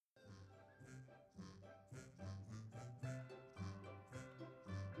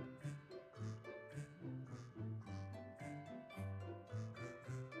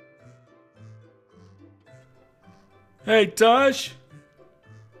Hey, Tosh?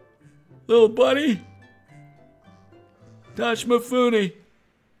 Little buddy? Tosh Mifune.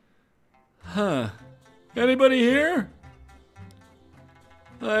 Huh. Anybody here?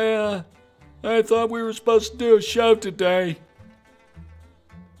 I thought we were supposed to do a show today.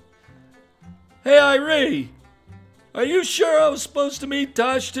 Hey, Irie! Are you sure I was supposed to meet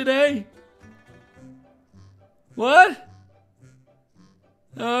Tosh today? What?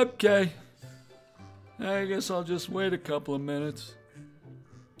 Okay. I guess I'll just wait a couple of minutes.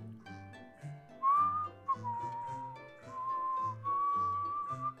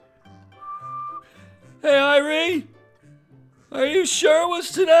 Hey, Irie! Are you sure it was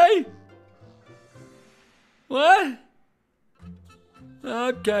today? What?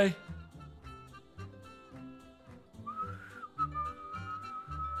 Okay.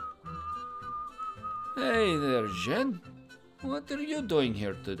 Hey there, Jen. What are you doing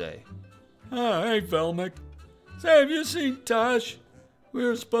here today? Oh, hey, Velmic. Say, have you seen Tosh? We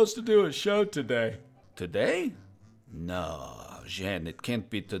were supposed to do a show today. Today? No, Jen, it can't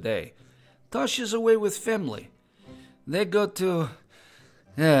be today. Tosh is away with family. They go to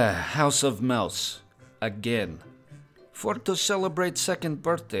House of Mouse again for to celebrate second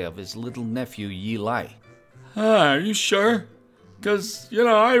birthday of his little nephew Eli. Are you sure? 'Cause,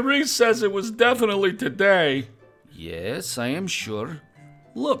 Irie says it was definitely today. Yes, I am sure.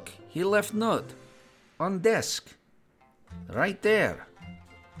 Look, he left note on desk. Right there.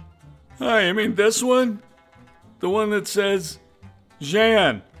 Oh, you mean this one? The one that says,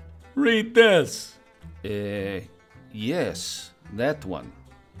 Jan, read this. Yes, that one.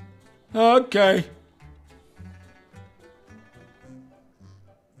 Okay.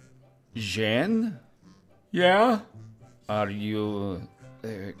 Jan, Yeah? are you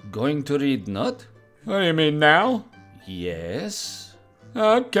going to read note? What do you mean now? Yes.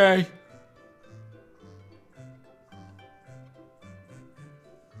 Okay.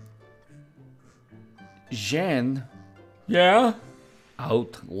 Jan, Yeah?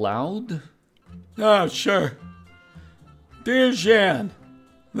 out loud? Oh, sure. Dear Jan,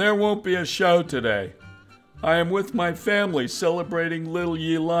 there won't be a show today. I am with my family celebrating little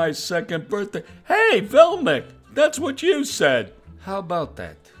Eli's second birthday. Hey, Velmic, that's what you said. How about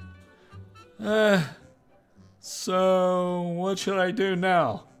that? So what should I do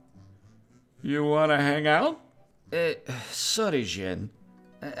now? You want to hang out? Sorry, Jen.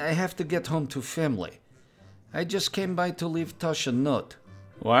 I have to get home to family. I just came by to leave Tosh a note.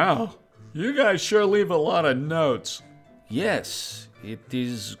 Wow, you guys sure leave a lot of notes. Yes, it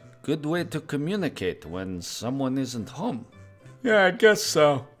is good way to communicate when someone isn't home. Yeah, I guess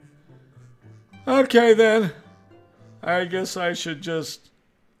so. Okay then. I guess I should just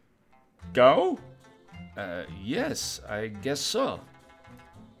go? Yes, I guess so.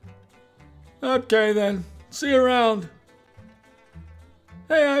 Okay then. See you around.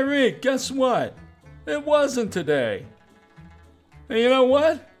 Hey, Irie, guess what? It wasn't today. And you know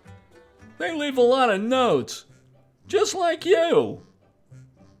what? They leave a lot of notes. Just like you.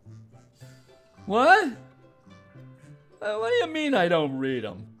 What? What do you mean I don't read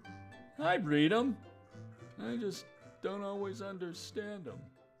them? I read them. I just don't always understand them.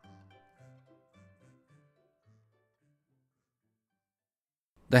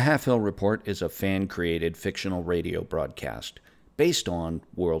 The Half Hill Report is a fan-created fictional radio broadcast based on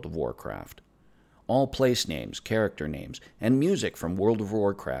World of Warcraft. All place names, character names, and music from World of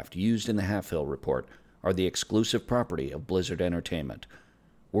Warcraft used in the Half Hill Report are the exclusive property of Blizzard Entertainment.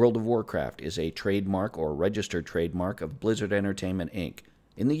 World of Warcraft is a trademark or registered trademark of Blizzard Entertainment, Inc.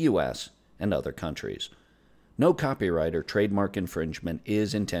 in the U.S. and other countries. No copyright or trademark infringement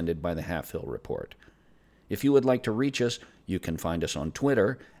is intended by the Half Hill Report. If you would like to reach us, you can find us on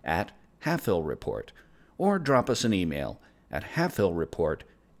Twitter at Half Hill Report, or drop us an email at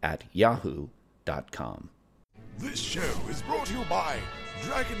halfhillreport@yahoo.com. This show is brought to you by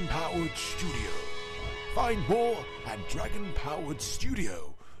Dragon Powered Studio. Find more at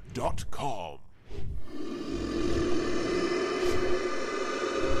dragonpoweredstudio.com.